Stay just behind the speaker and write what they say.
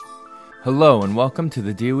Hello and welcome to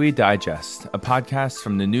the DOE Digest, a podcast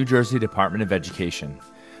from the New Jersey Department of Education.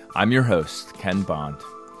 I'm your host, Ken Bond.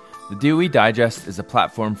 The DOE Digest is a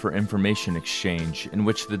platform for information exchange in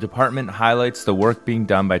which the department highlights the work being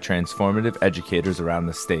done by transformative educators around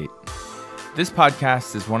the state. This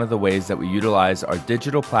podcast is one of the ways that we utilize our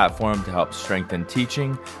digital platform to help strengthen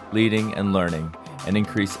teaching, leading, and learning, and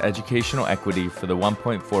increase educational equity for the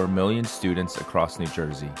 1.4 million students across New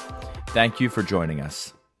Jersey. Thank you for joining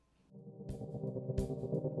us.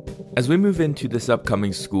 As we move into this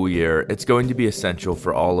upcoming school year, it's going to be essential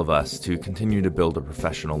for all of us to continue to build our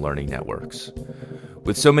professional learning networks.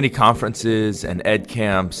 With so many conferences and ed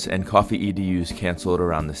camps and coffee EDUs canceled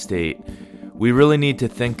around the state, we really need to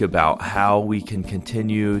think about how we can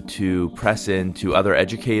continue to press into other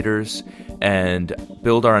educators and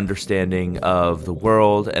build our understanding of the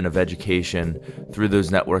world and of education through those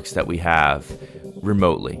networks that we have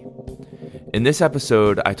remotely. In this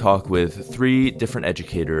episode, I talk with 3 different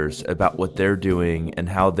educators about what they're doing and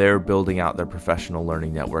how they're building out their professional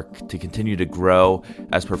learning network to continue to grow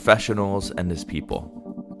as professionals and as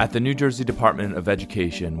people. At the New Jersey Department of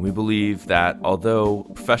Education, we believe that although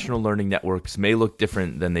professional learning networks may look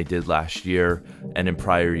different than they did last year and in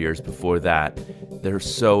prior years before that, they're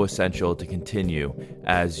so essential to continue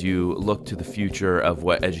as you look to the future of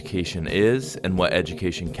what education is and what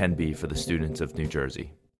education can be for the students of New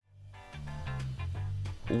Jersey.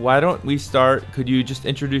 Why don't we start? Could you just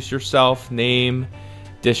introduce yourself, name,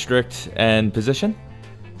 district, and position?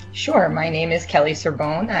 Sure. My name is Kelly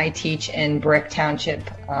Sorbonne. I teach in Brick Township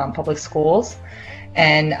Public Schools,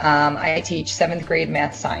 and I teach 7th grade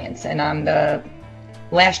math science. And I'm the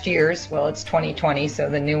last year's, well, it's 2020, so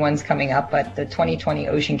the new one's coming up, but the 2020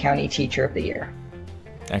 Ocean County Teacher of the Year.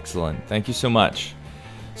 Excellent. Thank you so much.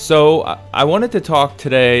 So I wanted to talk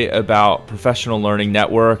today about professional learning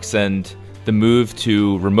networks and the move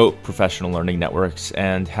to remote professional learning networks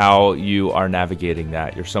and how you are navigating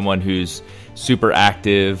that. You're someone who's super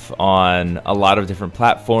active on a lot of different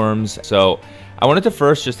platforms. So I wanted to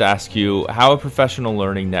first just ask you how a professional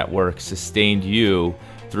learning network sustained you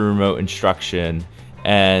through remote instruction,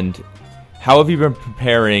 and how have you been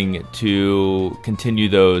preparing to continue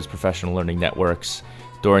those professional learning networks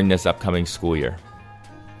during this upcoming school year?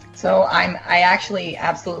 So I actually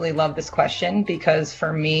absolutely love this question because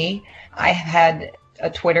for me, I had a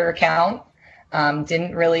Twitter account,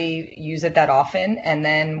 didn't really use it that often. And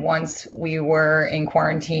then once we were in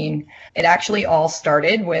quarantine, it actually all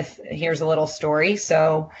started with, here's a little story.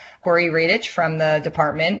 So Corey Radich from the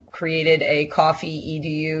department created a Coffee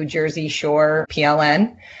EDU Jersey Shore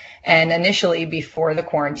PLN. And initially, before the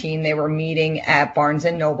quarantine, they were meeting at Barnes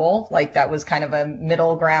 & Noble. Like that was kind of a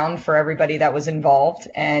middle ground for everybody that was involved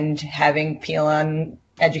and having PLN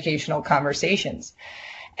educational conversations.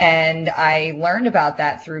 And I learned about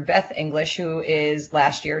that through Beth English, who is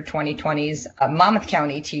last year, 2020's Monmouth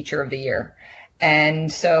County Teacher of the Year.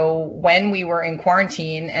 And so when we were in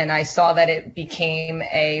quarantine and I saw that it became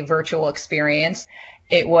a virtual experience,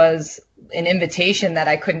 it was an invitation that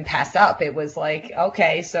I couldn't pass up. It was like,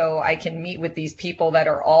 okay, so I can meet with these people that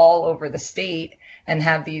are all over the state and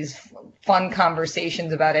have these fun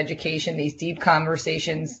conversations about education, these deep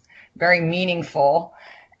conversations, very meaningful,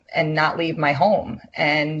 and not leave my home.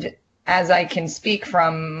 And as I can speak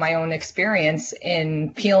from my own experience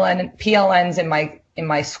in PLNs in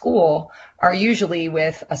my school are usually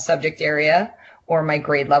with a subject area or my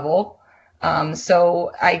grade level.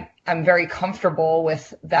 So I'm very comfortable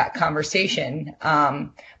with that conversation.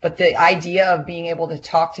 But the idea of being able to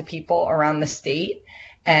talk to people around the state,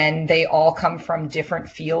 and they all come from different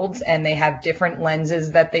fields and they have different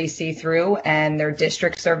lenses that they see through, and their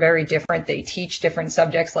districts are very different. They teach different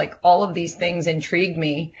subjects. Like all of these things intrigued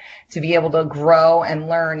me to be able to grow and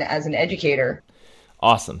learn as an educator.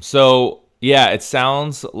 Awesome. So yeah, it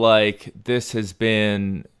sounds like this has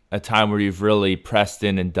been a time where you've really pressed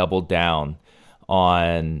in and doubled down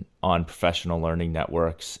on professional learning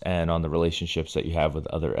networks and on the relationships that you have with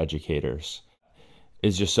other educators.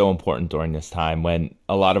 Is just so important during this time when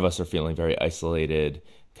a lot of us are feeling very isolated,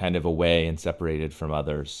 kind of away and separated from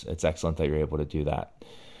others. It's excellent that you're able to do that.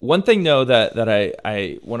 One thing, though, that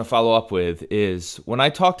I want to follow up with is when I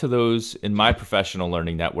talk to those in my professional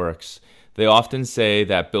learning networks, they often say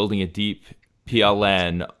that building a deep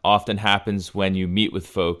PLN often happens when you meet with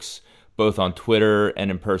folks both on Twitter and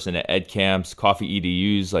in person at ed camps, coffee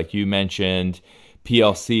EDUs, like you mentioned,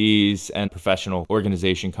 PLCs, and professional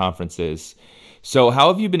organization conferences. So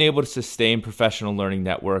how have you been able to sustain professional learning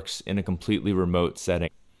networks in a completely remote setting?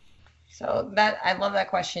 So I love that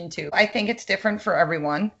question too. I think it's different for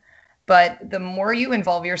everyone. But the more you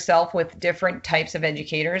involve yourself with different types of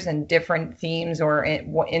educators and different themes or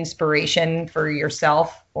inspiration for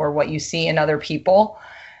yourself or what you see in other people,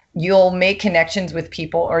 you'll make connections with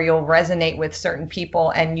people, or you'll resonate with certain people.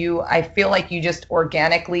 And I feel like you just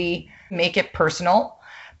organically make it personal,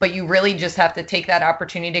 but you really just have to take that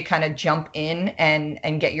opportunity to kind of jump in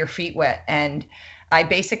and get your feet wet. And I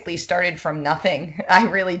basically started from nothing. I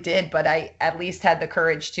really did, but I at least had the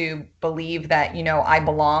courage to believe that, I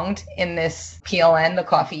belonged in this PLN, the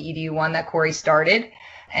Coffee EDU one that Corey started.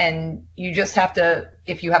 And you just have to,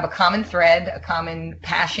 if you have a common thread, a common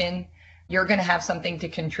passion, you're going to have something to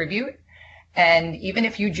contribute. And even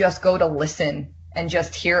if you just go to listen and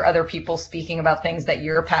just hear other people speaking about things that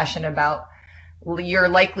you're passionate about, your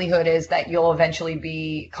likelihood is that you'll eventually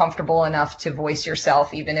be comfortable enough to voice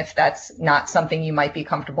yourself, even if that's not something you might be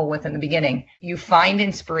comfortable with in the beginning. You find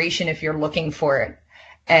inspiration if you're looking for it.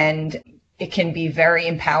 And it can be very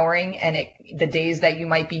empowering. And the days that you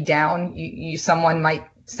might be down, someone might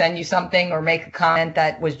send you something or make a comment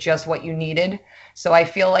that was just what you needed. So I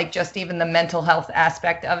feel like just even the mental health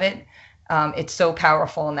aspect of it, it's so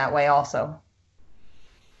powerful in that way also.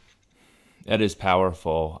 That is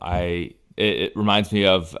powerful. It reminds me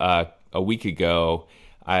of a week ago,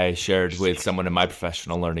 I shared with someone in my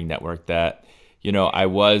professional learning network that, I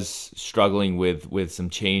was struggling with some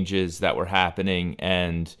changes that were happening,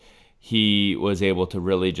 and he was able to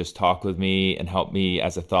really just talk with me and help me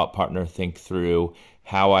as a thought partner think through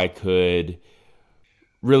how I could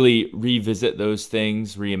really revisit those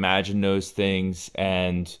things, reimagine those things,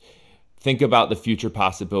 and think about the future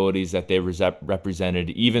possibilities that they represented,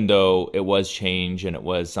 even though it was change and it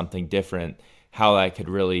was something different, how I could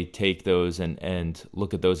really take those and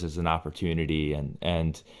look at those as an opportunity.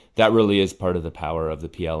 And that really is part of the power of the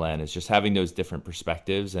PLN, is just having those different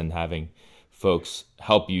perspectives and having folks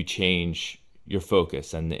help you change your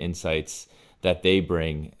focus, and the insights that they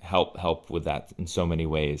bring help with that in so many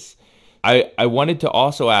ways. I wanted to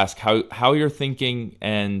also ask how you're thinking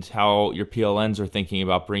and how your PLNs are thinking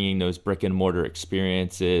about bringing those brick and mortar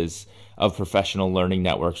experiences of professional learning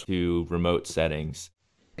networks to remote settings.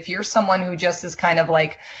 If you're someone who just is kind of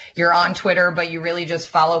like, you're on Twitter, but you really just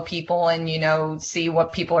follow people and, see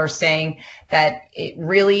what people are saying, that it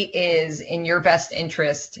really is in your best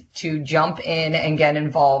interest to jump in and get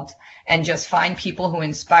involved and just find people who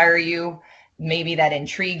inspire you, maybe that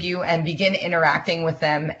intrigue you, and begin interacting with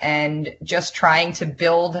them and just trying to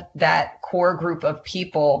build that core group of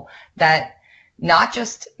people that not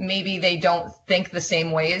just maybe they don't think the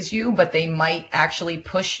same way as you, but they might actually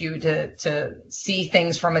push you to see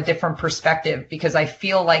things from a different perspective. Because I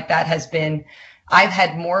feel like I've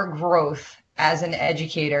had more growth as an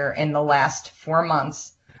educator in the last 4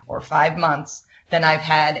 months or 5 months than I've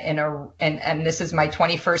had and this is my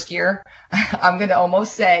 21st year. I'm going to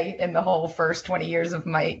almost say in the whole first 20 years of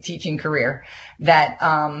my teaching career, that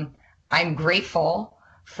I'm grateful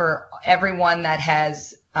for everyone that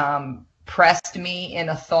has pressed me in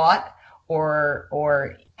a thought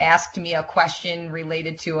or asked me a question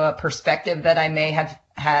related to a perspective that I may have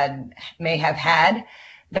had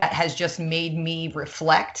that has just made me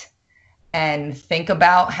reflect and think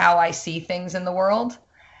about how I see things in the world.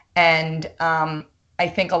 And I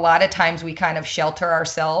think a lot of times we kind of shelter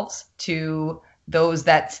ourselves to those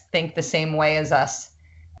that think the same way as us.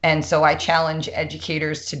 And so I challenge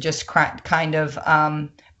educators to just kind of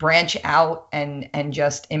branch out and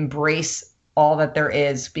just embrace all that there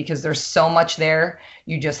is, because there's so much there.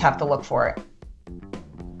 You just have to look for it.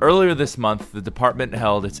 Earlier this month, the department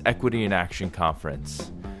held its Equity in Action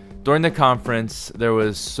conference. During the conference, there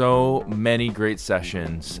was so many great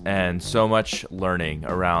sessions and so much learning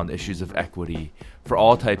around issues of equity for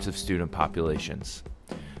all types of student populations.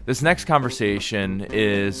 This next conversation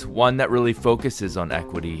is one that really focuses on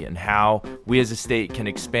equity and how we as a state can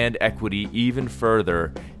expand equity even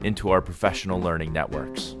further into our professional learning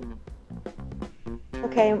networks.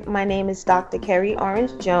 Okay, my name is Dr. Kerry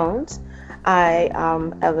Orange Jones. I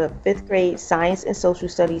am a 5th grade science and social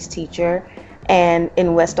studies teacher and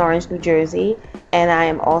in West Orange, New Jersey, and I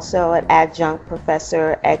am also an adjunct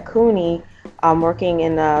professor at CUNY, working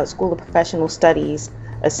in the School of Professional Studies,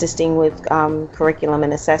 assisting with curriculum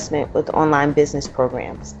and assessment with online business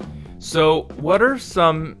programs. So what are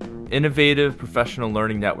some innovative professional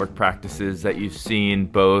learning network practices that you've seen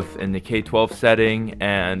both in the K-12 setting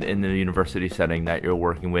and in the university setting that you're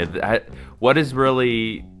working with? What has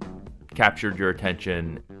really captured your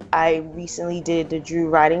attention? I recently did the Drew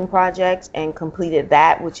Writing Project and completed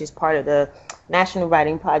that, which is part of the National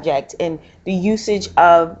Writing Project, and the usage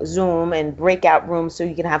of Zoom and breakout rooms so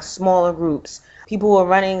you can have smaller groups. People who are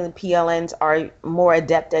running the PLNs are more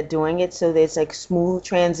adept at doing it, so there's like smooth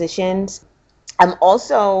transitions. I'm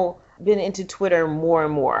also been into Twitter more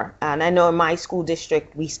and more, and I know in my school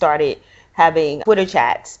district we started having Twitter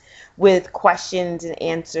chats with questions and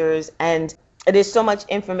answers, and there's so much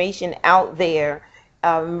information out there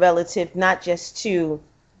relative not just to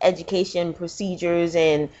education procedures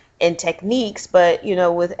and techniques, but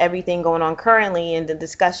with everything going on currently and the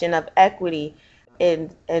discussion of equity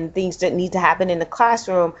and things that need to happen in the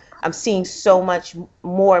classroom. I'm seeing so much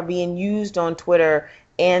more being used on Twitter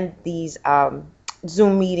and these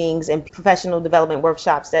Zoom meetings and professional development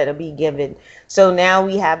workshops that are being given. So now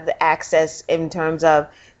we have the access in terms of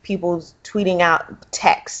people tweeting out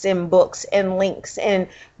texts and books and links and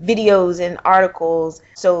videos and articles.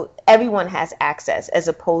 So everyone has access, as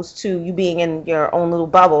opposed to you being in your own little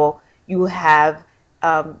bubble. You have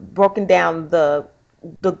broken down the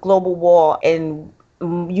global wall, and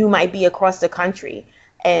you might be across the country,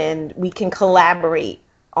 and we can collaborate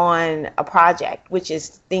on a project, which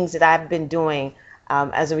is things that I've been doing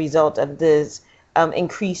as a result of this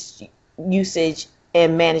increased usage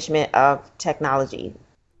and management of technology.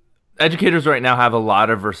 Educators right now have a lot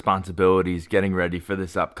of responsibilities getting ready for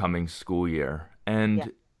this upcoming school year.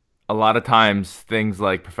 And a lot of times things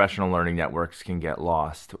like professional learning networks can get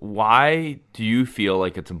lost. Why do you feel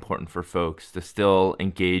like it's important for folks to still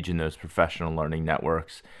engage in those professional learning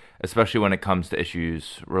networks, especially when it comes to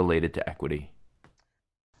issues related to equity?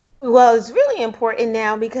 Well, it's really important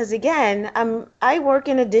now because, again, I work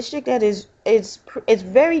in a district that is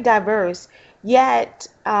very diverse, yet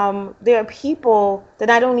there are people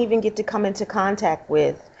that I don't even get to come into contact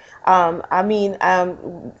with. While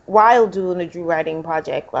doing the Drew Writing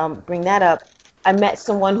Project, bring that up, I met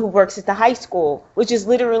someone who works at the high school, which is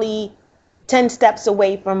literally 10 steps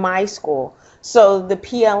away from my school. So the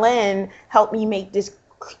PLN helped me make this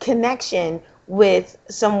connection with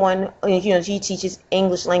someone. She teaches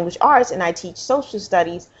English language arts and I teach social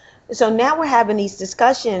studies. So now we're having these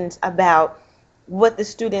discussions about what the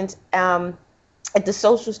students at the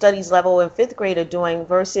social studies level in fifth grade are doing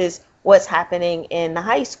versus what's happening in the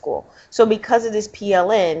high school. So because of this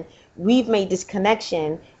PLN, we've made this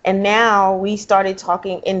connection, and now we started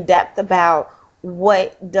talking in depth about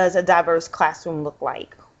what does a diverse classroom look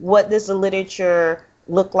like? What does the literature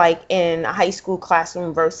look like in a high school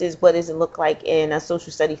classroom versus what does it look like in a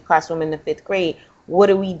social studies classroom in the fifth grade? What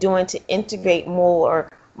are we doing to integrate more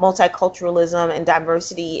multiculturalism and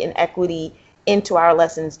diversity and equity into our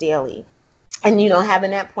lessons daily? And,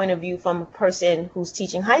 having that point of view from a person who's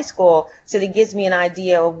teaching high school, so that gives me an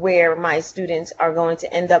idea of where my students are going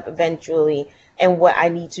to end up eventually and what I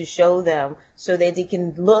need to show them so that they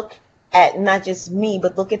can look at not just me,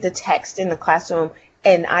 but look at the text in the classroom,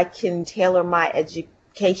 and I can tailor my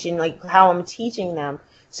education, like how I'm teaching them,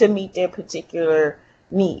 to meet their particular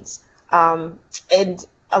needs. And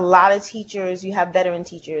a lot of teachers, you have veteran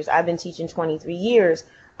teachers. I've been teaching 23 years.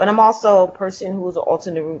 But I'm also a person who's an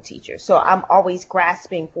alternate route teacher. So I'm always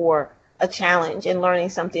grasping for a challenge and learning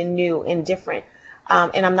something new and different.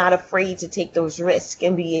 And I'm not afraid to take those risks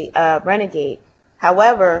and be a renegade.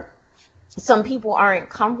 However, some people aren't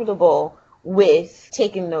comfortable with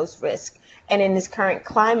taking those risks. And in this current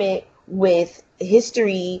climate with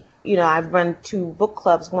history, I've run 2 book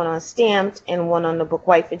clubs, one on Stamped and one on the book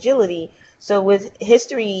White Fragility. So with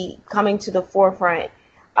history coming to the forefront,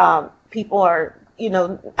 people are,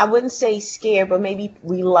 I wouldn't say scared, but maybe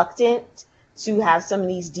reluctant to have some of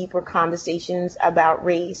these deeper conversations about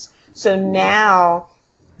race. So now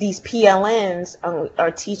these PLNs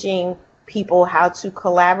are teaching people how to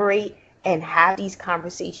collaborate and have these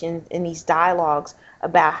conversations and these dialogues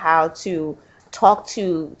about how to talk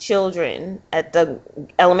to children at the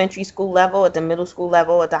elementary school level, at the middle school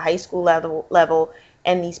level, at the high school level,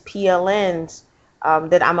 and these PLNs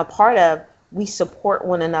that I'm a part of. We support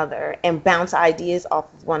one another and bounce ideas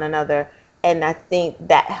off of one another. And I think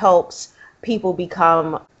that helps people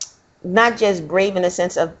become not just brave in the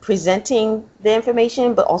sense of presenting the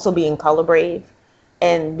information, but also being color brave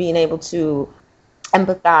and being able to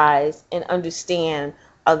empathize and understand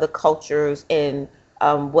other cultures and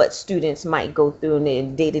what students might go through in their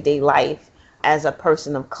day-to-day life as a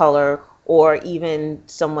person of color, or even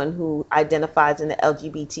someone who identifies in the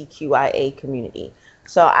LGBTQIA community.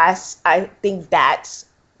 So I think that's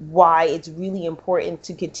why it's really important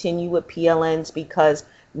to continue with PLNs, because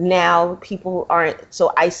now people aren't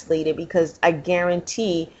so isolated, because I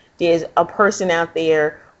guarantee there's a person out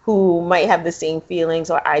there who might have the same feelings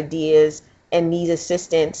or ideas and need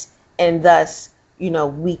assistance, and thus,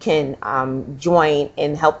 we can join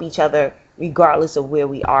and help each other regardless of where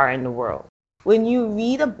we are in the world. When you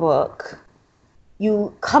read a book,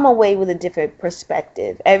 you come away with a different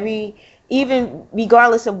perspective. Even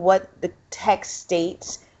regardless of what the text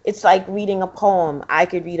states, it's like reading a poem. I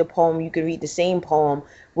could read a poem, you could read the same poem.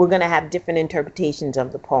 We're going to have different interpretations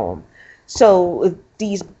of the poem. So with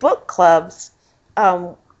these book clubs,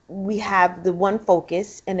 we have the one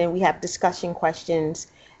focus, and then we have discussion questions,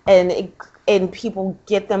 and people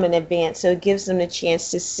get them in advance. So it gives them the chance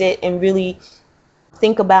to sit and really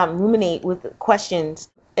think about and ruminate with questions.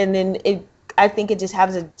 And then I think it just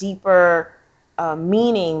has a deeper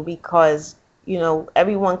meaning because,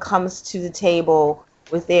 everyone comes to the table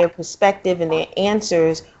with their perspective and their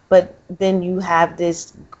answers, but then you have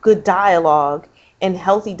this good dialogue and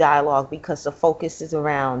healthy dialogue because the focus is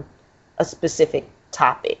around a specific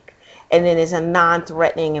topic. And then it's a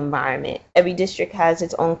non-threatening environment. Every district has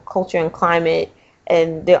its own culture and climate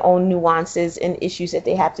and their own nuances and issues that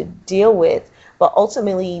they have to deal with. But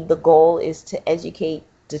ultimately, the goal is to educate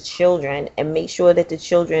the children and make sure that the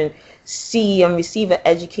children see and receive an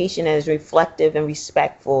education that is reflective and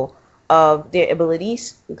respectful of their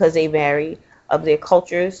abilities, because they vary, of their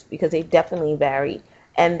cultures, because they definitely vary,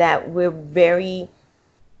 and that we're very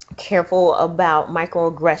careful about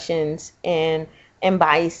microaggressions and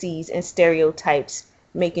biases and stereotypes,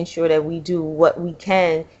 making sure that we do what we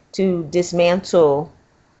can to dismantle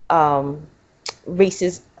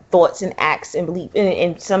racist thoughts and acts and belief.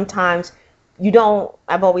 And sometimes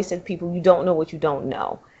I've always said to people, you don't know what you don't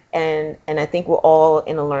know. And I think we're all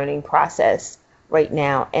in a learning process right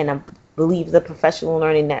now. And I believe the professional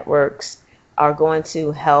learning networks are going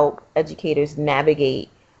to help educators navigate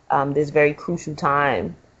this very crucial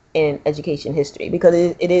time in education history, because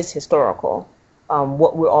it is historical,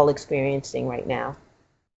 what we're all experiencing right now.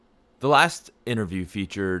 The last interview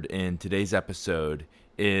featured in today's episode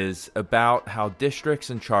is about how districts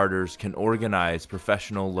and charters can organize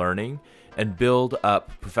professional learning and build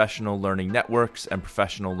up professional learning networks and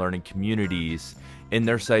professional learning communities in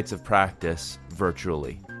their sites of practice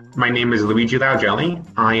virtually. My name is Luigi Laugelli.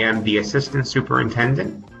 I am the Assistant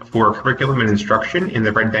Superintendent for Curriculum and Instruction in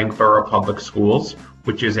the Red Bank Borough Public Schools,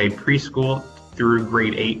 which is a preschool through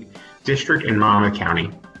grade 8 district in Monmouth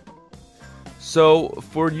County. So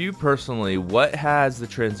for you personally, what has the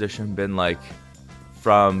transition been like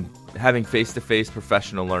from having face-to-face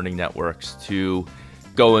professional learning networks to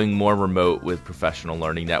going more remote with professional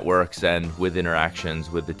learning networks and with interactions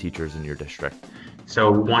with the teachers in your district?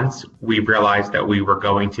 So once we realized that we were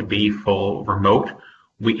going to be full remote,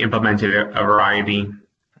 we implemented a variety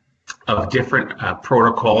of different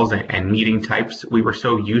protocols and meeting types. We were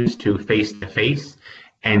so used to face-to-face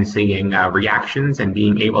and seeing reactions and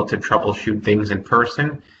being able to troubleshoot things in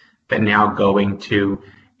person that now going to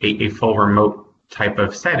a full remote type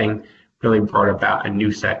of setting really brought about a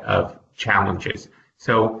new set of challenges.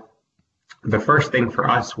 So the first thing for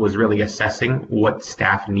us was really assessing what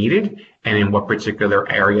staff needed and in what particular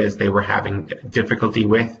areas they were having difficulty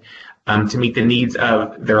with to meet the needs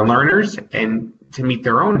of their learners and to meet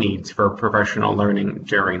their own needs for professional learning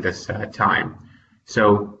during this time.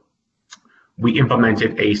 So we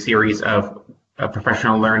implemented a series of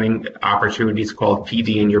professional learning opportunities called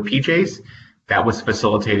PD in Your PJs. That was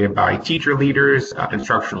facilitated by teacher leaders,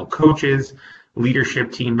 instructional coaches,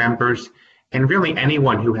 leadership team members, and really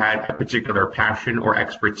anyone who had a particular passion or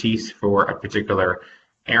expertise for a particular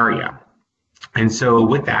area. And so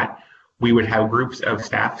with that, we would have groups of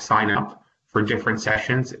staff sign up for different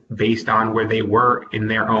sessions based on where they were in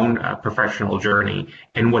their own professional journey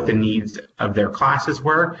and what the needs of their classes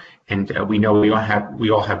were. And we know we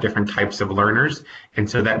all have different types of learners. And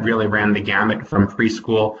so that really ran the gamut from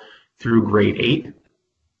preschool through grade 8.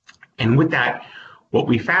 And with that, what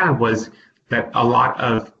we found was that a lot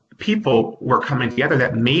of people were coming together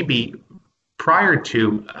that maybe prior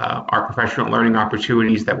to our professional learning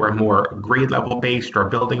opportunities that were more grade level based or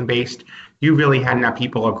building based, you really had enough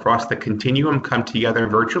people across the continuum come together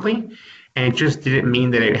virtually. And it just didn't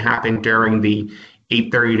mean that it happened during the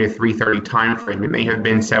 8:30 to 3:30 time frame. It may have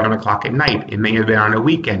been 7 o'clock at night. It may have been on a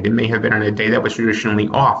weekend. It may have been on a day that was traditionally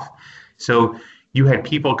off. So you had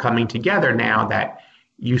people coming together now that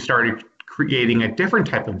you started creating a different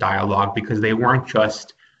type of dialogue because they weren't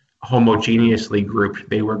just homogeneously grouped.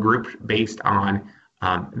 They were grouped based on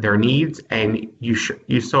their needs, and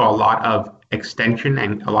you saw a lot of extension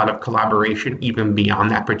and a lot of collaboration even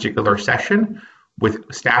beyond that particular session with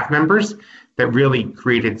staff members that really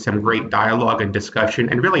created some great dialogue and discussion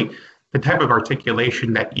and really the type of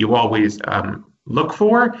articulation that you always look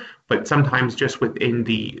for, but sometimes just within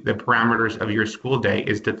the parameters of your school day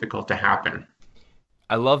is difficult to happen.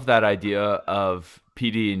 I love that idea of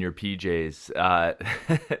PD in your PJs.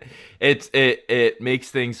 It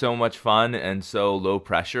makes things so much fun and so low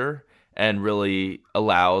pressure, and really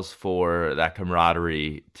allows for that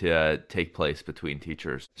camaraderie to take place between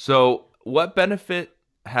teachers. So, what benefit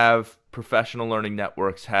have professional learning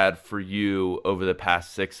networks had for you over the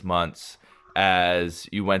past 6 months as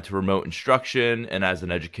you went to remote instruction and as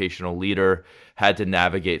an educational leader had to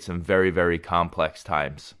navigate some very, very complex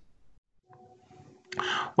times?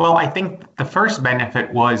 Well, I think the first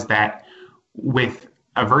benefit was that with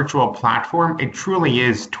a virtual platform, it truly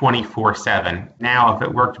is 24/7. Now, if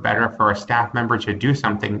it worked better for a staff member to do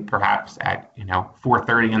something perhaps at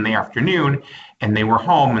 4:30 in the afternoon, and they were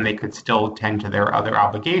home and they could still tend to their other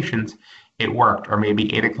obligations, it worked. Or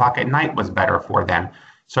maybe 8 o'clock at night was better for them.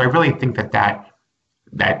 So I really think that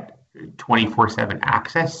 24/7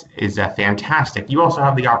 access is fantastic. You also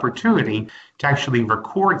have the opportunity to actually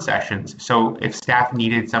record sessions. So if staff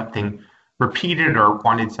needed something repeated or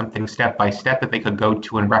wanted something step by step that they could go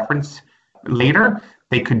to and reference later,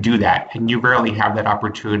 they could do that. And you rarely have that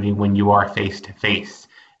opportunity when you are face to face.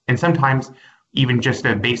 And sometimes even just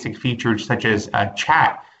a basic feature such as a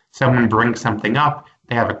chat, someone brings something up,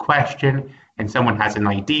 they have a question, and someone has an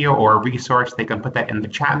idea or a resource, they can put that in the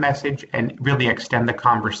chat message and really extend the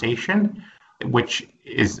conversation, which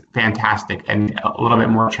is fantastic and a little bit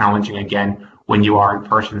more challenging again when you are in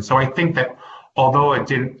person. So I think that although it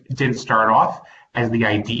didn't start off as the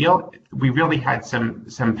ideal, we really had some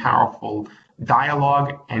powerful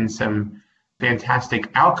dialogue and some fantastic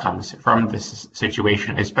outcomes from this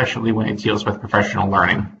situation, especially when it deals with professional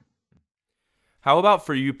learning. How about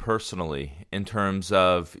for you personally, in terms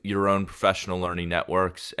of your own professional learning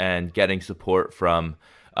networks and getting support from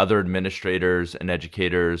other administrators and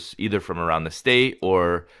educators, either from around the state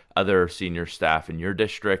or other senior staff in your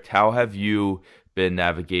district? How have you been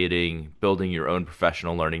navigating building your own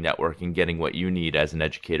professional learning network and getting what you need as an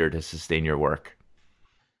educator to sustain your work?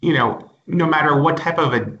 No matter what type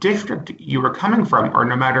of a district you were coming from, or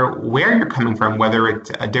no matter where you're coming from, whether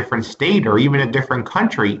it's a different state or even a different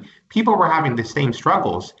country, people were having the same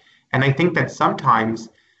struggles. And I think that sometimes,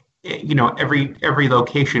 every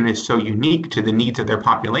location is so unique to the needs of their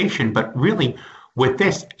population, but really with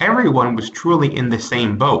this, everyone was truly in the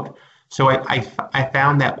same boat. So I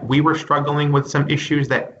found that we were struggling with some issues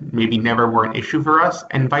that maybe never were an issue for us,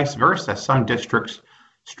 and vice versa. Some districts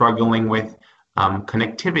struggling with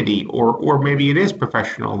connectivity, or maybe it is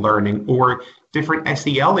professional learning or different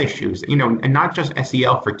SEL issues, and not just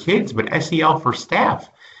SEL for kids, but SEL for staff.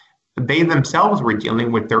 They themselves were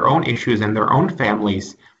dealing with their own issues and their own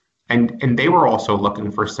families, and they were also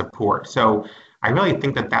looking for support. So I really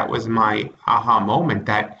think that was my aha moment,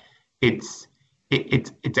 that it's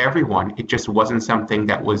everyone. It just wasn't something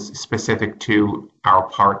that was specific to our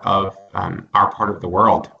part of the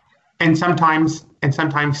world. And sometimes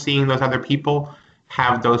seeing those other people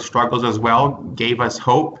have those struggles as well gave us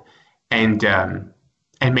hope and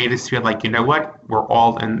made us feel like, we're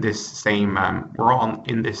all in this same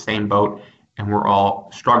boat, and we're all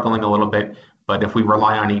struggling a little bit. But if we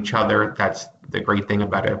rely on each other, that's the great thing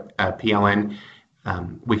about a PLN.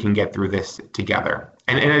 We can get through this together.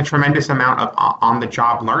 And a tremendous amount of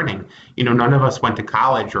on-the-job learning. None of us went to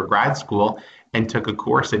college or grad school and took a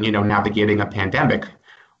course in, navigating a pandemic,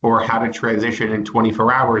 or how to transition in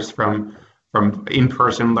 24 hours from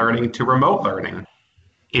in-person learning to remote learning.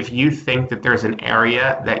 If you think that there's an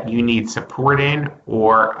area that you need support in,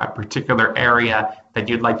 or a particular area that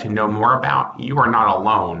you'd like to know more about, you are not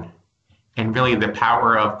alone. And really, the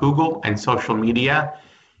power of Google and social media,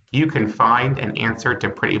 you can find an answer to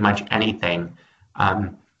pretty much anything.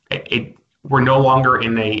 We're no longer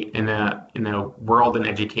in a world in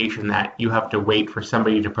education that you have to wait for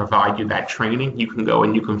somebody to provide you that training. You can go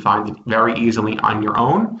and you can find it very easily on your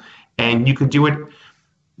own, and you can do it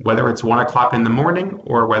whether it's 1 o'clock in the morning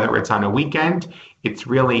or whether it's on a weekend. It's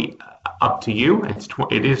really up to you.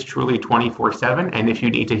 It is truly 24/7, and if you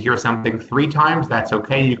need to hear something 3 times, that's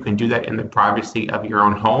okay. You can do that in the privacy of your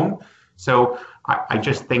own home. So I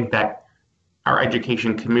just think that our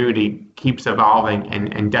education community keeps evolving,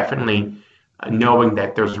 and definitely knowing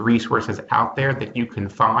that there's resources out there that you can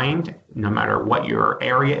find, no matter what your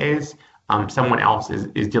area is, someone else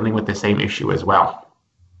is dealing with the same issue as well.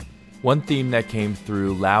 One theme that came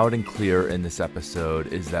through loud and clear in this episode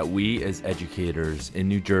is that we as educators in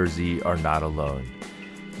New Jersey are not alone.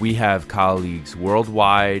 We have colleagues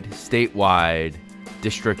worldwide, statewide,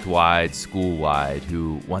 district-wide, school-wide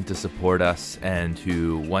who want to support us and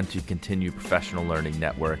who want to continue professional learning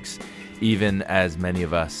networks even as many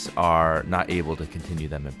of us are not able to continue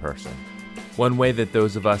them in person. One way that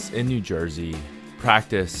those of us in New Jersey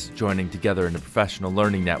practice joining together in a professional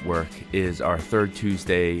learning network is our third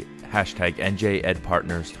Tuesday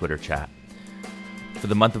 #NJEdPartners Twitter chat. For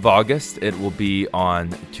the month of August, it will be on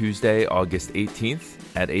Tuesday, August 18th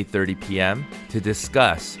at 8:30 p.m. to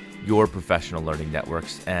discuss your professional learning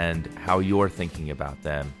networks and how you're thinking about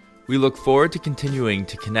them. We look forward to continuing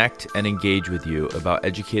to connect and engage with you about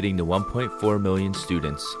educating the 1.4 million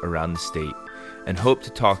students around the state, and hope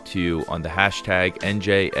to talk to you on the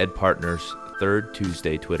 #NJEdPartners Third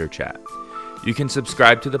Tuesday Twitter chat. You can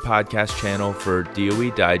subscribe to the podcast channel for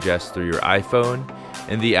DOE Digest through your iPhone,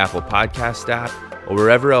 in the Apple Podcast app, or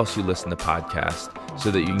wherever else you listen to podcasts,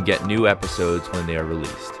 so that you can get new episodes when they are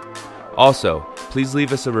released. Also, please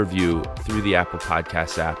leave us a review through the Apple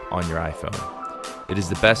Podcast app on your iPhone. It is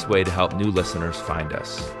the best way to help new listeners find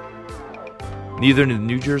us. Neither the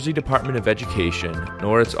New Jersey Department of Education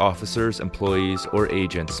nor its officers, employees, or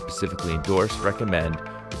agents specifically endorse, recommend,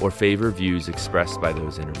 or favor views expressed by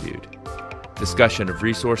those interviewed. Discussion of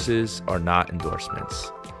resources are not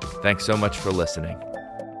endorsements. Thanks so much for listening.